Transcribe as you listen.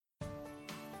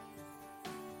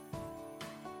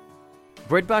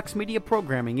Breadbox Media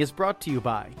programming is brought to you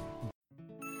by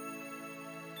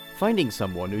finding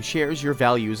someone who shares your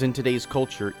values in today's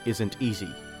culture isn't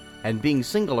easy, and being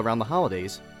single around the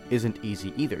holidays isn't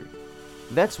easy either.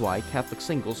 That's why Catholic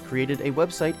Singles created a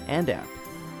website and app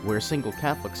where single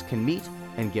Catholics can meet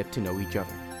and get to know each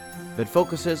other that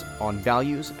focuses on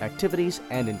values, activities,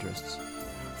 and interests.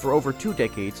 For over 2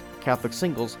 decades, Catholic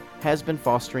Singles has been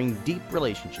fostering deep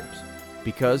relationships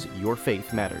because your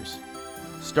faith matters.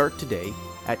 Start today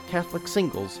at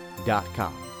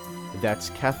CatholicSingles.com. That's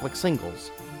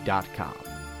CatholicSingles.com.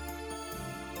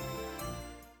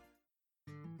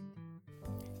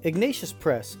 Ignatius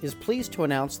Press is pleased to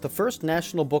announce the first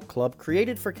national book club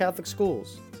created for Catholic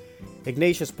schools.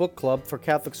 Ignatius Book Club for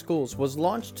Catholic Schools was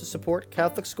launched to support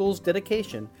Catholic schools'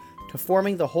 dedication to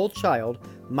forming the whole child,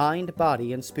 mind,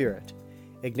 body, and spirit.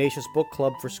 Ignatius Book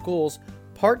Club for Schools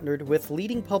partnered with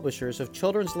leading publishers of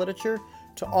children's literature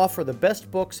to offer the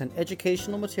best books and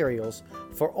educational materials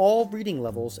for all reading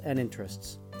levels and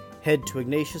interests. Head to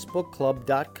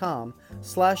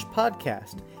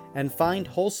ignatiusbookclub.com/podcast and find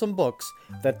wholesome books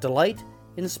that delight,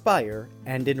 inspire,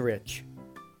 and enrich.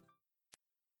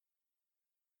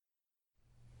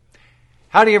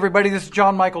 Howdy, everybody. This is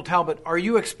John Michael Talbot. Are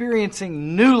you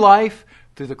experiencing new life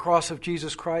through the cross of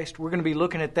Jesus Christ? We're going to be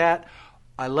looking at that.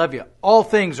 I love you. All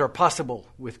things are possible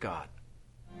with God.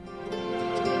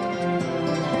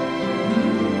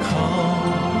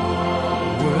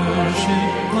 Come,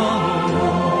 worship the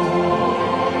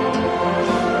Lord,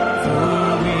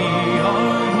 for we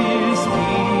are His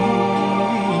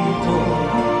people,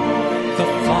 the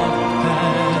flock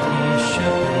that He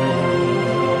shepherds.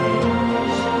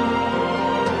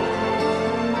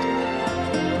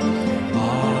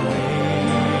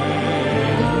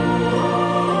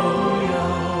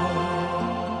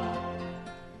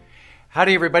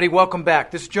 Howdy, everybody. Welcome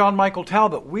back. This is John Michael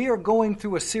Talbot. We are going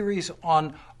through a series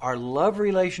on our love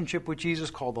relationship with Jesus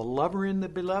called The Lover in the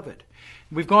Beloved.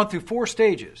 We've gone through 4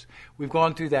 stages. We've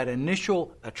gone through that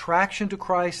initial attraction to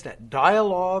Christ, that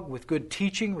dialogue with good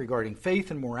teaching regarding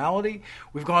faith and morality.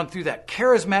 We've gone through that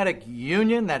charismatic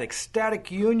union, that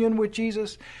ecstatic union with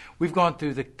Jesus. We've gone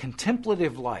through the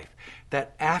contemplative life,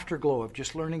 that afterglow of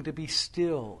just learning to be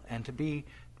still and to be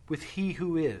with He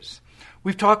who is.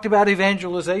 We've talked about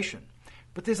evangelization.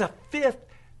 But there's a 5th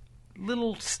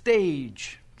little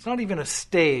stage. It's not even a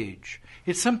stage.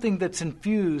 It's something that's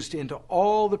infused into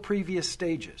all the previous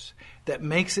stages that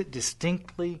makes it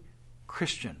distinctly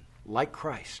Christian, like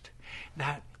Christ.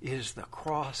 That is the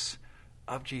cross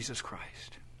of Jesus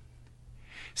Christ.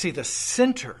 See, the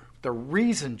center, the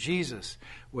reason Jesus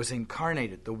was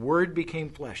incarnated, the Word became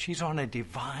flesh, He's on a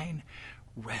divine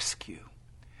rescue.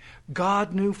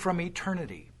 God knew from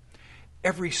eternity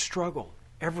every struggle,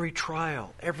 every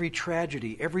trial, every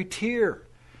tragedy, every tear,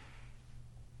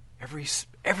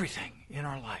 everything in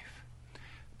our life.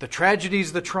 The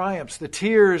tragedies, the triumphs, the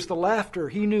tears, the laughter.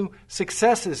 He knew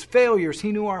successes, failures.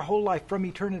 He knew our whole life from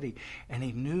eternity. And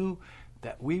He knew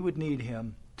that we would need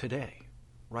Him today,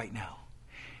 right now.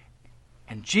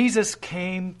 And Jesus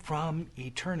came from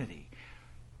eternity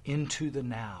into the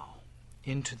now,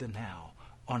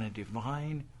 on a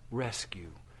divine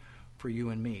rescue for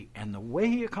you and me. And the way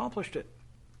He accomplished it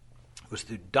was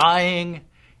through dying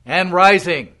and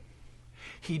rising.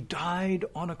 He died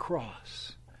on a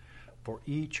cross for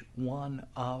each one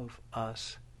of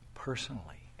us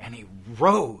personally. And He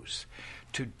rose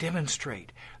to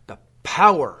demonstrate the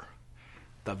power,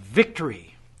 the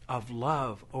victory of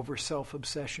love over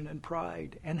self-obsession and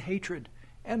pride and hatred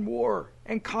and war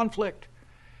and conflict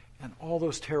and all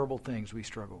those terrible things we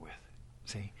struggle with.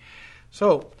 See?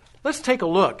 So, let's take a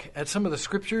look at some of the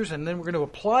scriptures, and then we're going to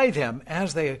apply them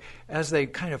as they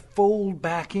kind of fold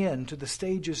back into the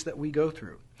stages that we go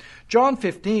through. John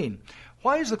 15.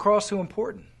 Why is the cross so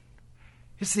important?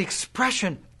 It's the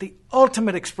expression, the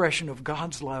ultimate expression of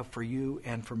God's love for you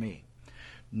and for me.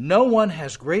 No one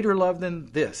has greater love than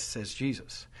this, says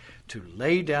Jesus, to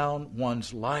lay down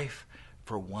one's life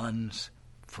for one's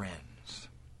friends.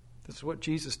 This is what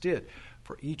Jesus did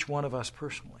for each one of us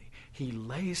personally. He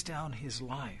lays down His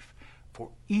life for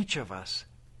each of us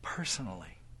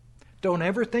personally. Don't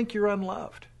ever think you're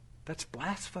unloved. That's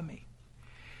blasphemy.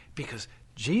 Because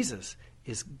Jesus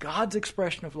is God's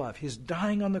expression of love. His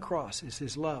dying on the cross is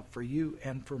His love for you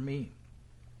and for me.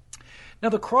 Now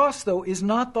the cross, though, is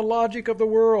not the logic of the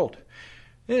world.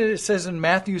 It says in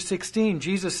Matthew 16,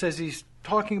 Jesus says He's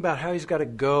talking about how He's got to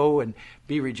go and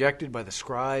be rejected by the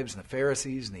scribes and the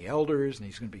Pharisees and the elders, and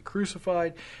He's going to be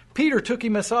crucified. Peter took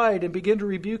Him aside and began to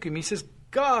rebuke Him. He says,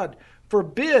 God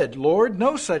forbid, Lord,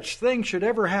 no such thing should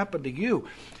ever happen to you.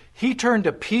 He turned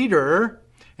to Peter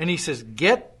and he says,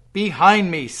 get behind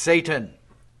me, Satan.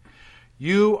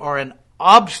 You are an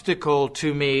obstacle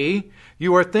to me.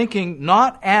 You are thinking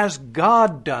not as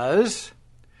God does,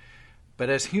 but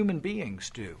as human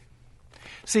beings do.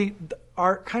 See,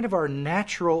 our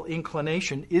natural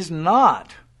inclination is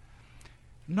not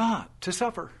to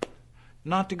suffer,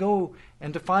 not to go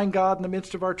and to find God in the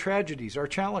midst of our tragedies, our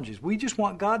challenges. We just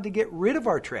want God to get rid of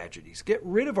our tragedies, get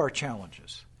rid of our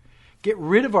challenges, get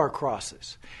rid of our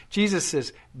crosses. Jesus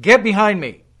says, get behind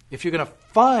me. If you're going to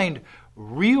find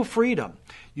real freedom,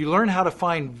 you learn how to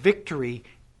find victory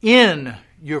in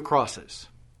your crosses.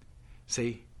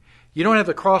 See? You don't have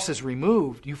the crosses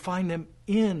removed. You find them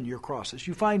in your crosses.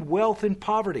 You find wealth in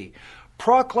poverty,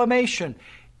 proclamation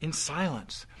in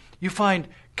silence. You find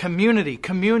community,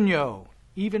 communio,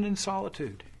 even in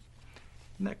solitude.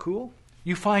 Isn't that cool?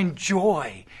 You find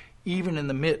joy even in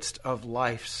the midst of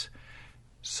life's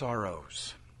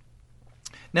sorrows.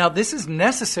 Now, this is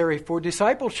necessary for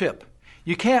discipleship.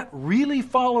 You can't really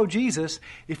follow Jesus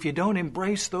if you don't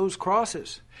embrace those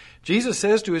crosses. Jesus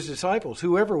says to his disciples,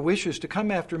 whoever wishes to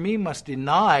come after me must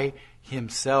deny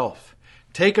himself,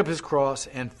 take up his cross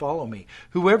and follow me.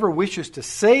 Whoever wishes to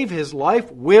save his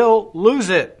life will lose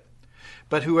it,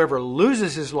 but whoever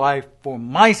loses his life for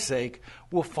my sake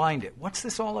will find it. What's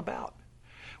this all about?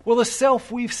 Well, the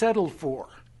self we've settled for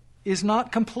is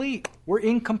not complete. We're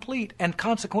incomplete, and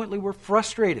consequently we're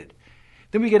frustrated.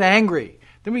 Then we get angry.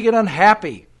 Then we get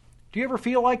unhappy. Do you ever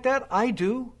feel like that? I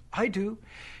do.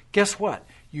 Guess what?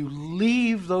 You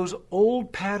leave those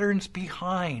old patterns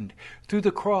behind through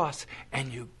the cross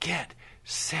and you get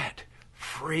set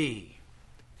free.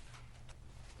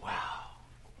 Wow.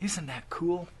 Isn't that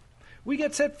cool? We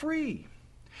get set free.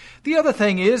 The other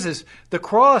thing is the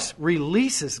cross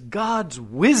releases God's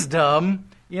wisdom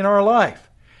in our life.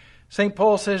 St.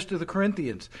 Paul says to the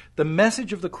Corinthians, the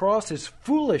message of the cross is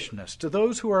foolishness to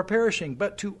those who are perishing,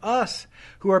 but to us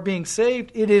who are being saved,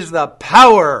 it is the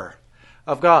power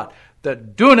of God, the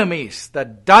dunamis, the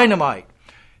dynamite.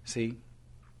 See,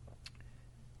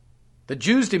 the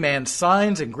Jews demand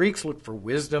signs and Greeks look for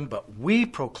wisdom, but we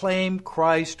proclaim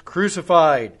Christ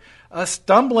crucified, a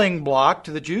stumbling block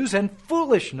to the Jews and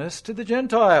foolishness to the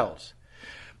Gentiles.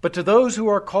 But to those who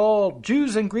are called,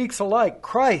 Jews and Greeks alike,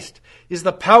 Christ is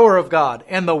the power of God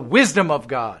and the wisdom of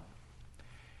God.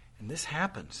 And this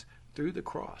happens through the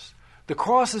cross. The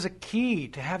cross is a key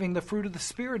to having the fruit of the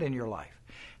Spirit in your life.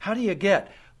 How do you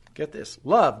get this,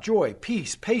 love, joy,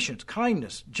 peace, patience,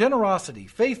 kindness, generosity,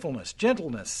 faithfulness,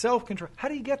 gentleness, self-control? How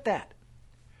do you get that?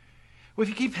 Well, if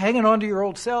you keep hanging on to your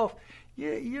old self,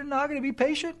 you're not going to be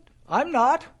patient. I'm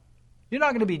not. You're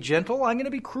not going to be gentle. I'm going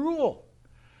to be cruel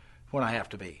when I have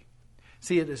to be.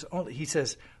 See, it is only, he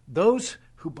says, those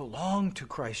who belong to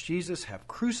Christ Jesus have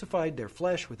crucified their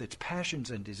flesh with its passions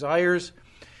and desires.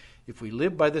 If we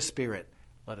live by the Spirit,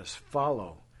 let us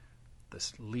follow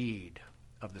this lead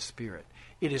of the Spirit.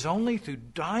 It is only through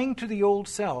dying to the old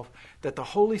self that the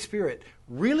Holy Spirit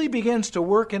really begins to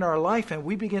work in our life and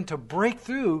we begin to break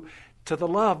through to the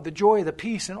love, the joy, the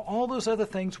peace, and all those other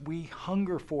things we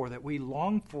hunger for, that we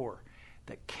long for,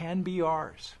 that can be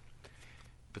ours.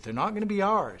 But they're not going to be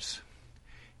ours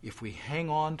if we hang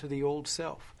on to the old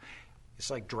self.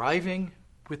 It's like driving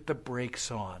with the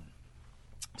brakes on.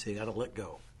 So you got to let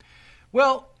go.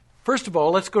 Well, first of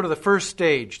all, let's go to the first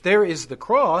stage. There is the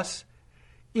cross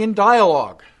in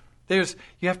dialogue. You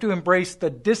have to embrace the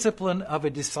discipline of a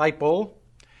disciple,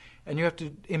 and you have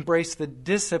to embrace the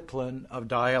discipline of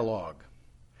dialogue.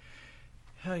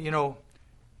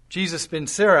 Jesus ben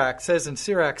Sirach says in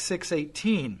Sirach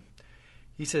 6:18,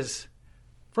 he says,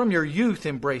 from your youth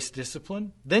embrace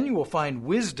discipline, then you will find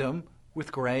wisdom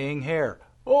with graying hair.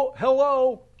 Oh,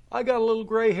 hello, I got a little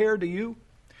gray hair, do you?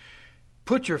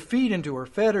 Put your feet into her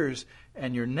fetters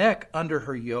and your neck under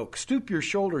her yoke. Stoop your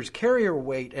shoulders, carry her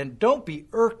weight, and don't be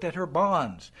irked at her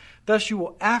bonds. Thus you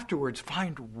will afterwards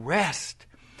find rest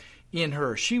in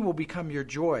her. She will become your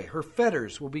joy. Her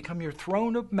fetters will become your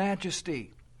throne of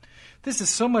majesty. This is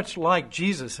so much like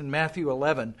Jesus in Matthew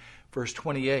 11, verse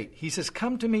 28. He says,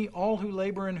 come to me, all who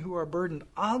labor and who are burdened.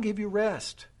 I'll give you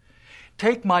rest.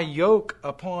 Take my yoke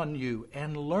upon you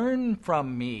and learn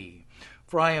from me,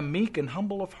 for I am meek and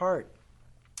humble of heart.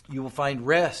 You will find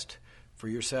rest for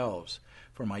yourselves,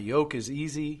 for my yoke is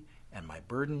easy and my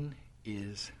burden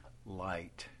is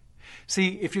light.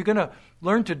 See, if you're going to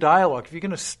learn to dialogue, if you're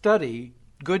going to study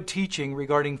good teaching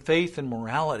regarding faith and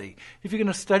morality, if you're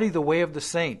going to study the way of the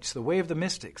saints, the way of the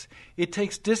mystics, it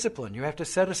takes discipline. You have to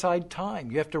set aside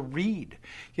time. You have to read.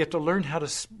 You have to learn how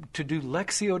to do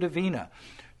Lectio Divina,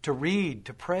 to read,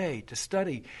 to pray, to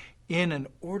study in an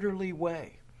orderly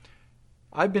way.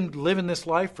 I've been living this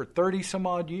life for 30 some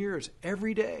odd years.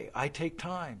 Every day I take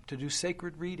time to do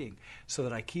sacred reading so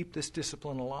that I keep this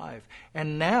discipline alive.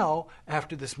 And now,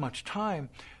 after this much time,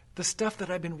 the stuff that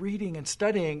I've been reading and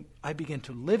studying, I begin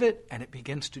to live it, and it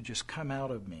begins to just come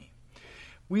out of me.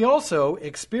 We also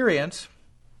experience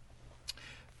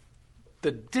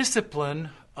the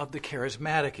discipline of the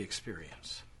charismatic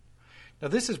experience. Now,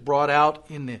 this is brought out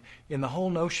in the whole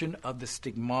notion of the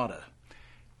stigmata,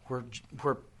 where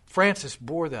Francis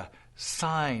bore the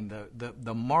sign,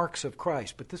 the marks of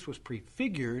Christ, but this was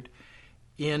prefigured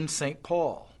in St.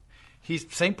 Paul.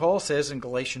 St. Paul says in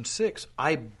Galatians 6,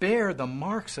 I bear the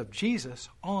marks of Jesus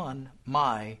on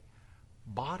my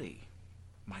body.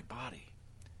 My body.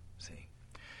 See?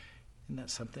 Isn't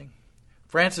that something?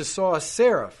 Francis saw a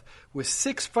seraph with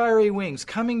 6 fiery wings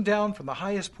coming down from the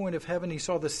highest point of heaven. He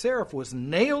saw the seraph was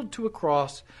nailed to a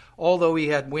cross, although he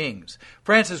had wings.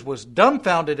 Francis was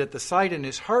dumbfounded at the sight, and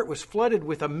his heart was flooded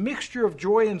with a mixture of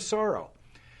joy and sorrow.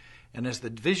 And as the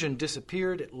vision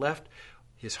disappeared, it left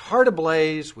his heart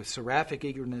ablaze with seraphic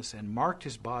eagerness and marked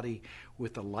his body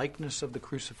with the likeness of the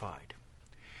crucified.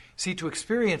 See, to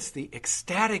experience the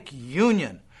ecstatic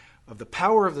union of the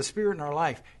power of the Spirit in our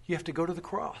life, you have to go to the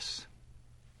cross.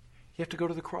 You have to go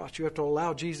to the cross. You have to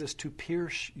allow Jesus to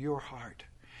pierce your heart,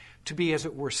 to be, as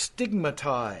it were,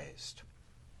 stigmatized.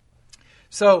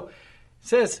 So, it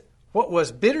says, what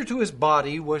was bitter to his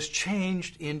body was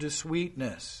changed into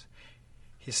sweetness.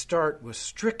 His start was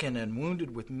stricken and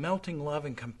wounded with melting love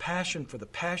and compassion for the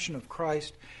passion of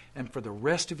Christ, and for the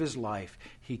rest of his life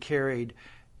he carried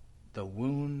the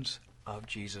wounds of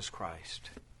Jesus Christ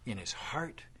in his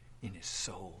heart, in his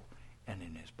soul, and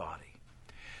in his body.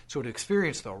 So to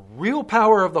experience the real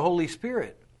power of the Holy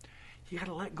Spirit, you got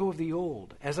to let go of the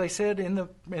old. As I said in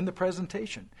the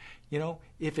presentation,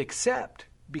 if accept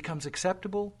becomes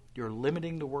acceptable, you're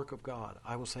limiting the work of God.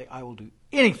 I will say, I will do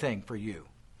anything for you.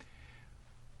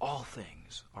 All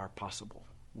things are possible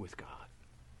with God.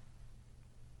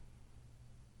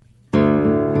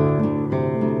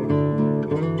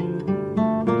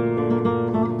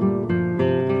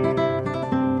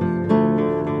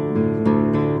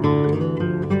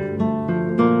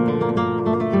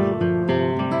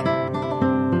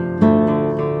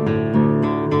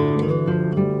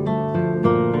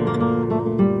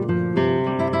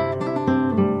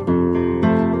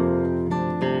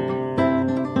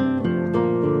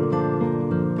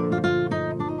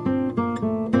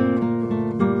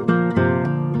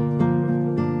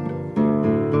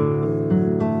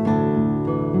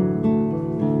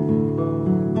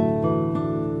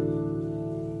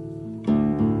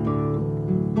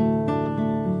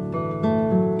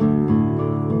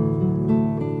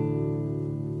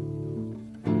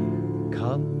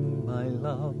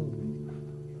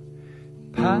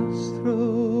 Pass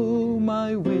through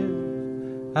my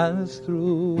will as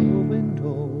through a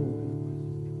window.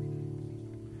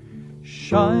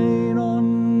 Shine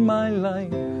on my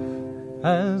life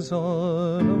as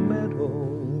on a meadow.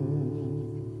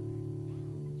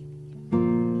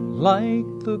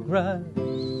 Like the grass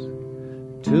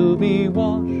to be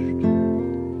washed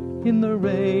in the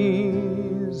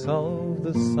rays of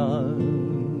the sun.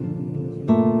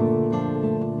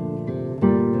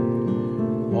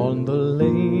 On the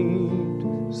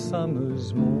late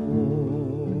summer's morning.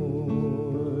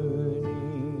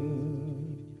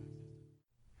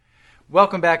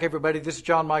 Welcome back, everybody. This is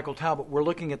John Michael Talbot. We're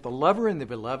looking at the lover and the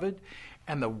beloved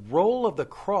and the role of the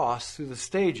cross through the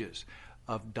stages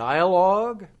of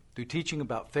dialogue, through teaching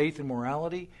about faith and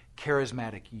morality,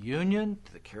 charismatic union,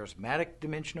 to the charismatic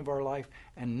dimension of our life.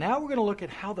 And now we're going to look at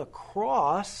how the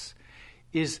cross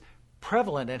is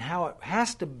prevalent and how it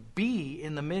has to be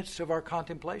in the midst of our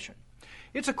contemplation.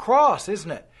 It's a cross, isn't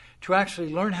it? To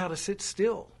actually learn how to sit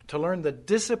still, to learn the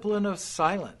discipline of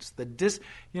silence.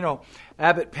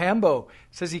 Abbot Pambo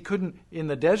says he couldn't, in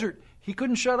the desert, he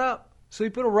couldn't shut up. So he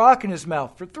put a rock in his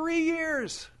mouth for 3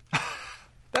 years.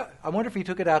 I wonder if he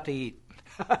took it out to eat.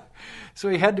 So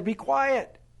he had to be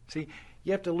quiet. See,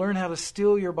 you have to learn how to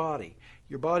still your body.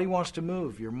 Your body wants to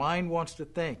move. Your mind wants to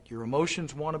think. Your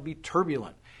emotions want to be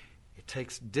turbulent. It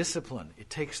takes discipline. It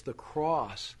takes the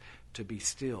cross to be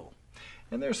still.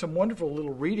 And there's some wonderful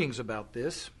little readings about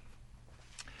this.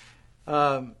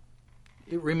 It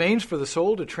remains for the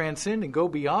soul to transcend and go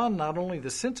beyond not only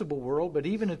the sensible world, but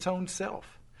even its own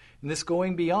self. In this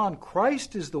going beyond,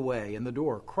 Christ is the way and the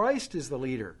door. Christ is the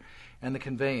leader and the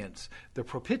conveyance, the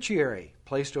propitiatory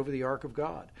placed over the ark of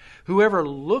God. Whoever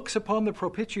looks upon the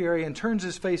propitiatory and turns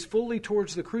his face fully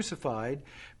towards the crucified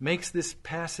makes this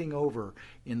passing over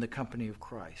in the company of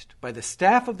Christ. By the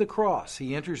staff of the cross,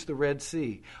 he enters the Red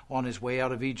Sea on his way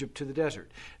out of Egypt to the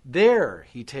desert. There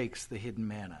he takes the hidden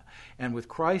manna. And with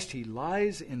Christ he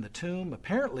lies in the tomb,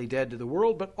 apparently dead to the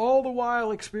world, but all the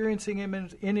while experiencing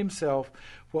in himself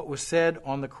what was said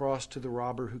on the cross to the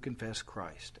robber who confessed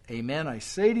Christ. Amen, I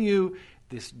say to you,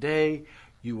 this day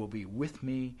you will be with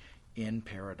me in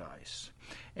paradise.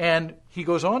 And he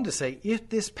goes on to say, if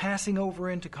this passing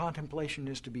over into contemplation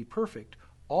is to be perfect,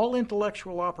 all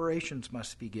intellectual operations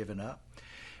must be given up,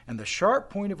 and the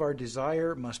sharp point of our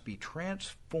desire must be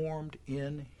transformed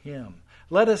in him.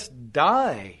 Let us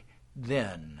die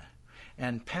then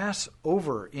and pass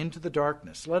over into the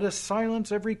darkness. Let us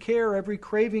silence every care, every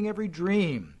craving, every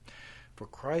dream. For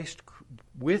Christ,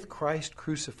 with Christ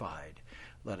crucified,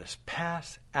 let us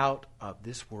pass out of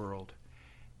this world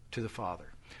to the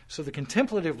Father. So the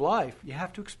contemplative life, you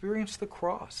have to experience the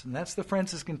cross. And that's the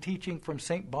Franciscan teaching from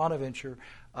St. Bonaventure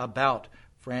about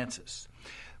Francis.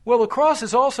 Well, the cross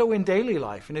is also in daily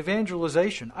life, in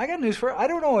evangelization. I got news for you. I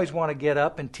don't always want to get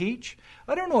up and teach.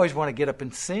 I don't always want to get up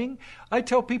and sing. I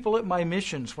tell people at my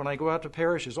missions when I go out to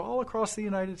parishes all across the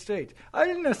United States, I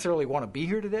didn't necessarily want to be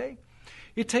here today.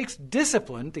 It takes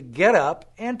discipline to get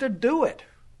up and to do it.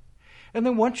 And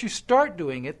then once you start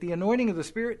doing it, the anointing of the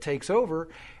Spirit takes over,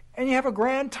 and you have a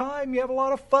grand time. You have a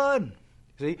lot of fun.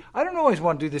 See, I don't always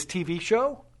want to do this TV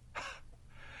show.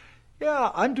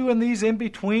 Yeah, I'm doing these in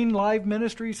between live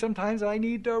ministries. Sometimes I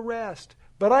need to rest.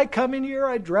 But I come in here,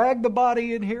 I drag the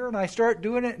body in here, and I start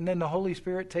doing it, and then the Holy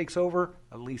Spirit takes over,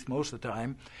 at least most of the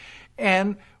time,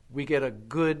 and we get a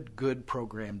good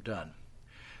program done.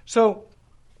 So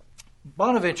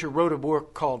Bonaventure wrote a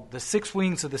book called The Six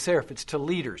Wings of the Seraph. It's to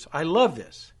leaders. I love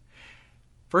this.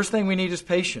 First thing we need is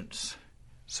patience.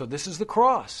 So this is the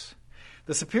cross.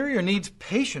 The superior needs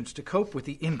patience to cope with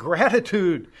the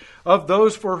ingratitude of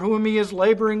those for whom he is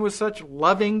laboring with such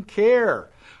loving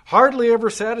care. Hardly ever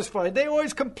satisfied. They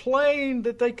always complain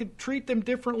that they could treat them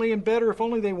differently and better if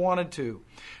only they wanted to.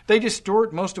 They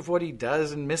distort most of what he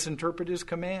does and misinterpret his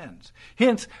commands.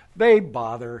 Hence, they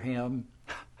bother him.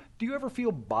 Do you ever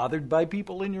feel bothered by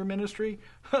people in your ministry?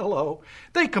 Hello.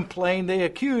 They complain, they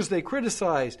accuse, they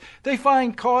criticize. They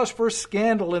find cause for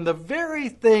scandal in the very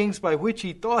things by which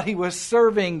he thought he was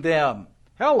serving them.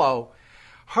 Hello.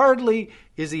 Hardly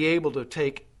is he able to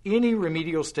take any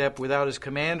remedial step without his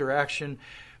command or action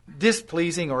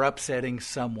displeasing or upsetting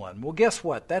someone. Well, guess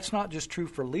what? That's not just true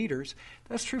for leaders.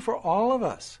 That's true for all of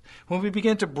us. When we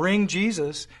begin to bring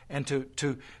Jesus and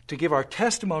to give our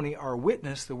testimony, our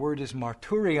witness, the word is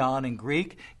marturion in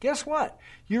Greek, guess what?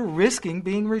 You're risking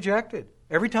being rejected.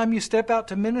 Every time you step out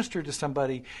to minister to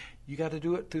somebody, you got to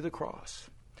do it through the cross.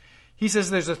 He says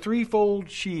there's a threefold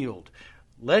shield.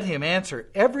 Let him answer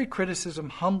every criticism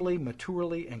humbly,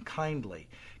 maturely, and kindly,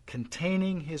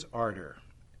 containing his ardor.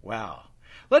 Wow.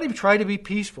 Let him try to be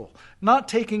peaceful, not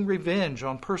taking revenge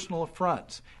on personal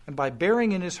affronts, and by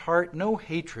bearing in his heart no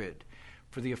hatred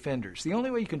for the offenders. The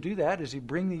only way you can do that is you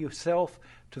bring yourself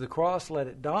to the cross, let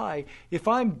it die. If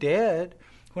I'm dead,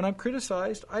 when I'm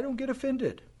criticized, I don't get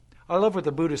offended. I love what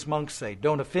the Buddhist monks say,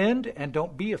 don't offend and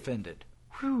don't be offended.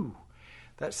 Whew,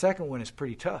 that second one is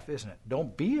pretty tough, isn't it?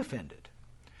 Don't be offended.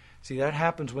 See, that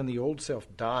happens when the old self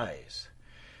dies.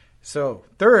 So,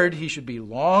 third, he should be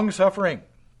long-suffering,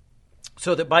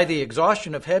 so that by the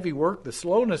exhaustion of heavy work, the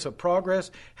slowness of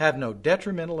progress have no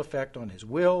detrimental effect on his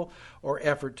will or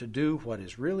effort to do what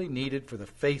is really needed for the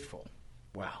faithful.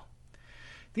 Wow.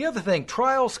 The other thing,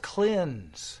 trials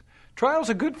cleanse. Trials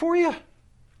are good for you?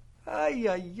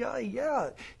 Yeah.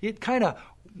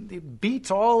 It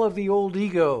beats all of the old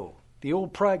ego, the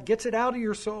old pride, gets it out of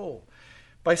your soul.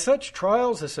 By such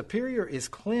trials, the superior is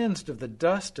cleansed of the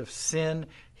dust of sin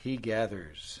he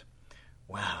gathers.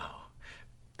 Wow.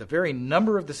 The very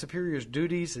number of the superior's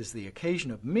duties is the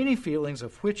occasion of many feelings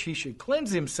of which he should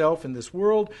cleanse himself in this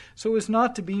world so as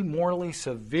not to be morally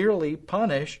severely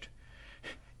punished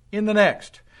in the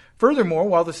next. Furthermore,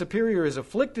 while the superior is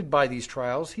afflicted by these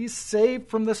trials, he is saved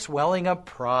from the swelling of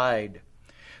pride.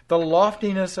 The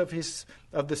loftiness of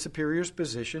the superior's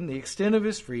position, the extent of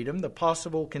his freedom, the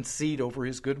possible conceit over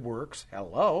his good works,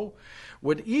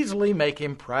 would easily make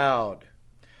him proud,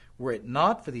 were it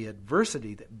not for the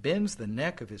adversity that bends the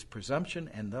neck of his presumption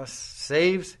and thus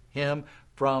saves him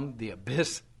from the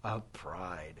abyss of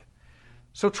pride.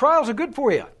 So trials are good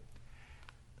for you.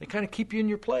 They kind of keep you in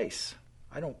your place.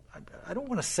 I don't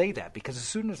want to say that because as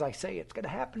soon as I say it, it's going to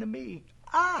happen to me.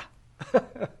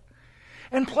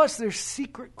 And plus there's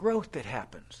secret growth that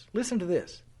happens. Listen to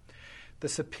this. The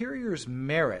superior's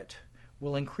merit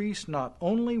will increase not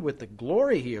only with the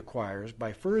glory he acquires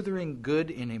by furthering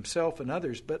good in himself and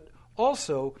others, but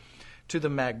also to the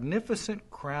magnificent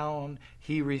crown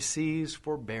he receives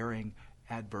for bearing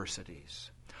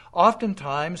adversities.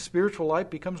 Oftentimes, spiritual life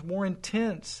becomes more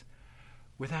intense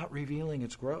without revealing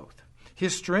its growth.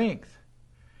 His strength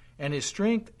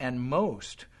and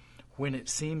most when it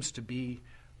seems to be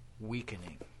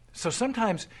weakening. So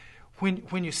sometimes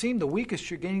when you seem the weakest,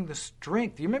 you're gaining the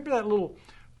strength. You remember that little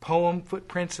poem,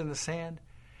 Footprints in the Sand?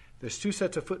 There's two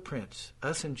sets of footprints,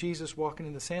 us and Jesus walking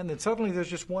in the sand. Then suddenly there's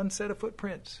just one set of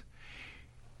footprints.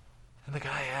 And the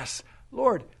guy asks,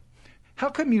 Lord, how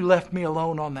come you left me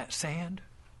alone on that sand?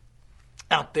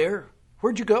 Out there?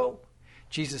 Where'd you go?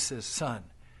 Jesus says, son,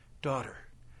 daughter,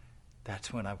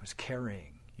 that's when I was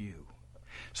carrying you.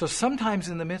 So sometimes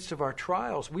in the midst of our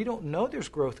trials, we don't know there's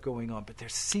growth going on, but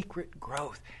there's secret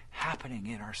growth happening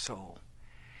in our soul.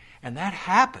 And that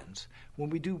happens when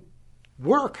we do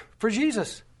work for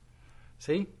Jesus.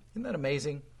 See? Isn't that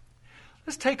amazing?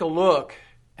 Let's take a look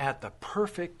at the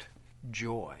perfect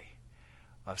joy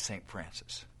of St.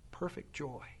 Francis. Perfect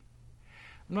joy.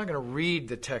 I'm not going to read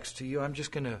the text to you. I'm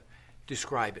just going to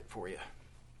describe it for you.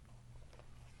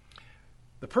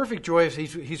 The perfect joy is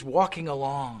he's walking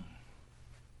along.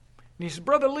 And he says,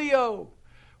 Brother Leo,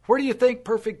 where do you think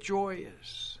perfect joy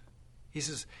is? He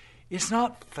says, it's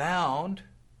not found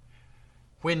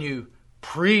when you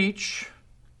preach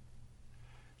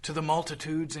to the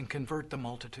multitudes and convert the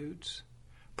multitudes.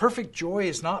 Perfect joy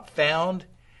is not found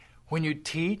when you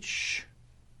teach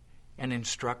and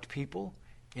instruct people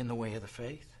in the way of the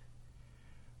faith.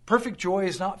 Perfect joy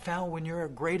is not found when you're a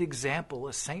great example,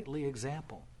 a saintly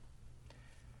example.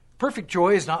 Perfect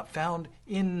joy is not found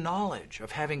in knowledge,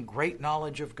 of having great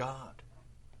knowledge of God.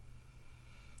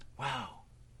 Wow,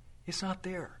 it's not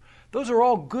there. Those are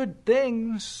all good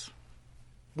things.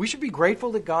 We should be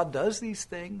grateful that God does these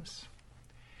things.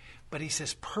 But he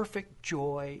says perfect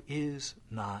joy is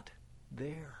not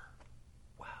there.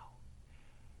 Wow.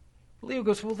 Leo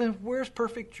goes, well then where's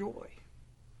perfect joy?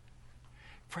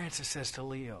 Francis says to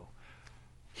Leo,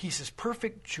 he says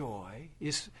perfect joy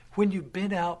is when you've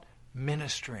been out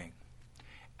ministering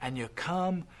and you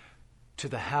come to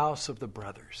the house of the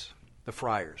brothers, the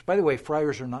friars. By the way,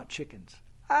 friars are not chickens.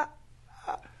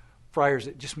 Friars,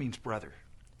 it just means brother.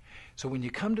 So when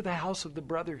you come to the house of the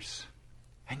brothers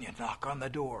and you knock on the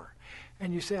door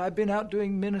and you say, I've been out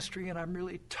doing ministry and I'm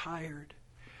really tired.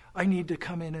 I need to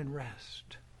come in and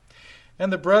rest.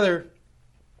 And the brother,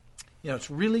 it's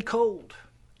really cold.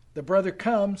 The brother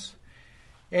comes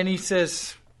and he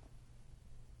says,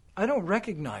 I don't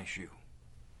recognize you.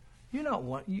 You're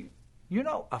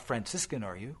not a Franciscan,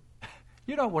 are you?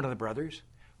 You're not one of the brothers.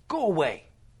 Go away.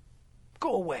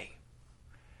 Go away.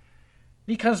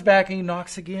 He comes back and he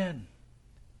knocks again.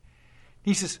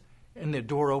 He says, and the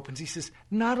door opens. He says,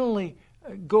 not only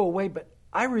go away, but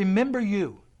I remember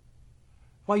you.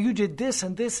 Why, you did this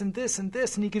and this and this and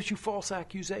this, and he gives you false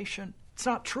accusation. It's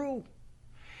not true.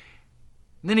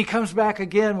 And then he comes back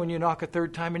again when you knock a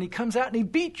third time, and he comes out and he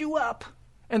beats you up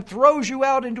and throws you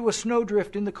out into a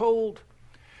snowdrift in the cold.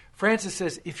 Francis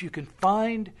says, if you can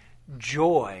find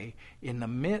joy in the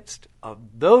midst of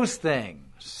those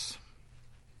things,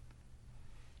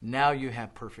 now you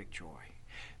have perfect joy.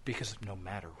 Because no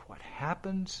matter what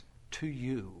happens to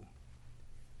you,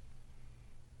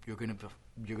 you're going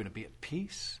to be at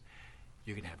peace,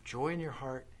 you're going to have joy in your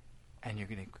heart, and you're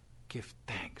going to give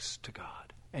thanks to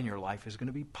God. And your life is going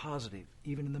to be positive,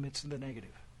 even in the midst of the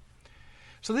negative.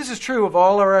 So this is true of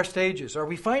all our stages. Are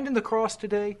we finding the cross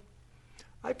today?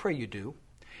 I pray you do.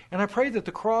 And I pray that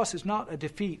the cross is not a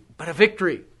defeat, but a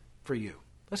victory for you.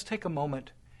 Let's take a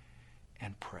moment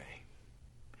and pray.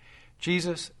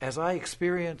 Jesus, as I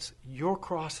experience your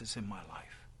crosses in my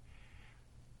life,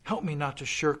 help me not to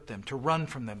shirk them, to run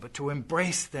from them, but to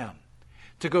embrace them,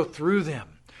 to go through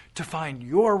them, to find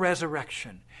your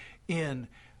resurrection in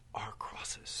our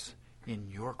crosses, in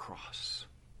your cross.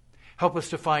 Help us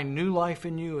to find new life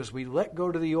in you as we let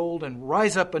go to the old and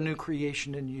rise up a new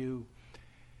creation in you.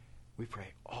 We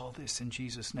pray all this in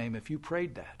Jesus' name. If you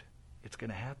prayed that, it's going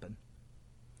to happen.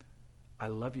 I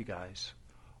love you guys.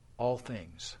 All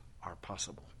things are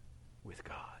possible with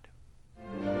God.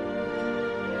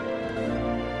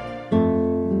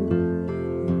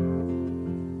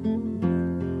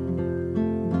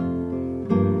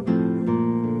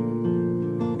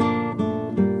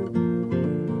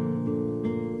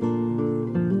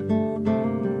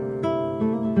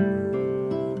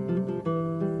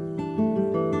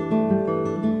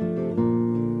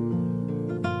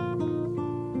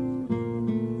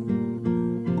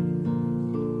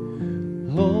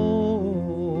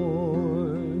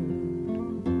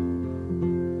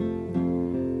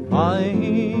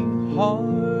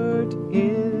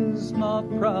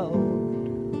 not proud,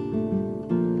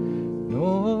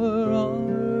 nor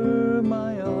are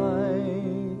my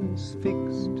eyes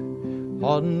fixed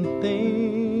on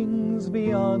things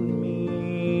beyond me.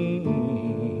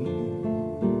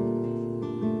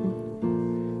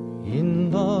 In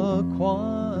the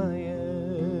quiet,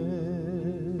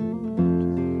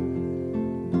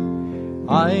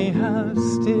 I have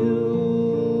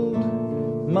stilled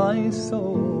my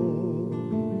soul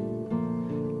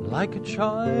like a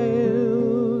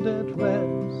child at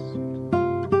rest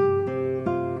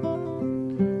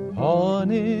on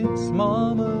its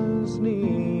mama's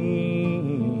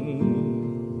knee.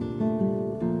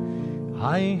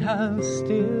 I have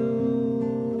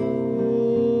stilled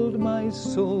my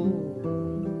soul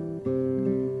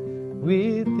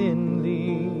within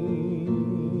thee.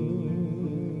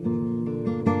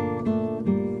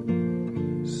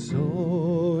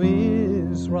 So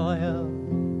Israel,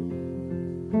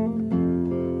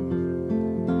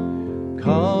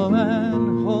 come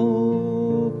and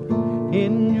hope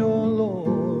in your Lord.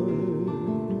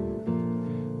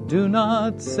 Do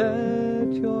not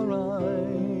set your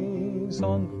eyes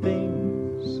on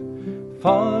things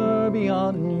far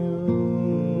beyond you.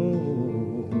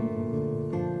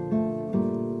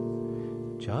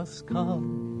 Just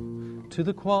come to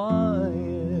the quiet.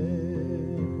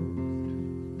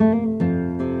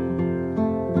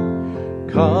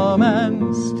 Come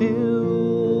and still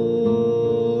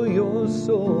your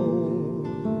soul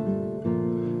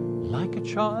like a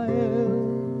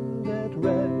child at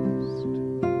rest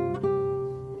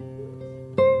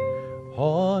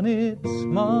on its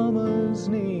mama's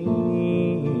knee.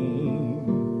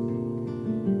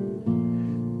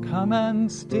 Come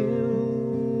and still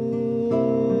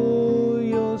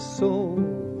your soul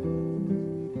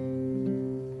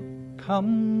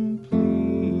completely.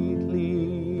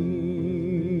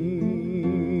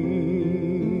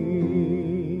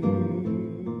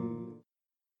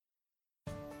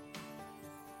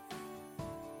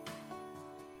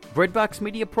 Breadbox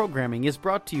Media programming is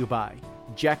brought to you by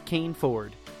Jack Kane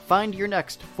Ford. Find your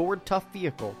next Ford Tough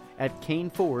vehicle at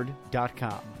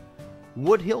caneford.com.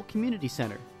 Woodhill Community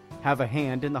Center. Have a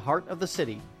hand in the heart of the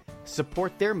city.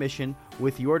 Support their mission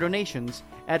with your donations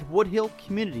at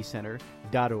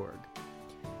woodhillcommunitycenter.org.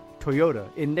 Toyota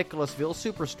in Nicholasville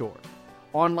Superstore.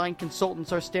 Online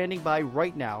consultants are standing by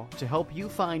right now to help you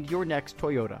find your next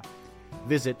Toyota.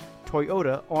 Visit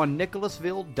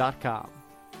toyotaonnicholasville.com.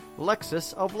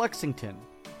 Lexus of Lexington,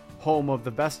 home of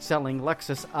the best-selling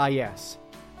Lexus IS.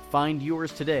 Find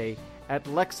yours today at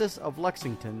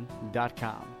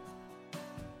lexusoflexington.com.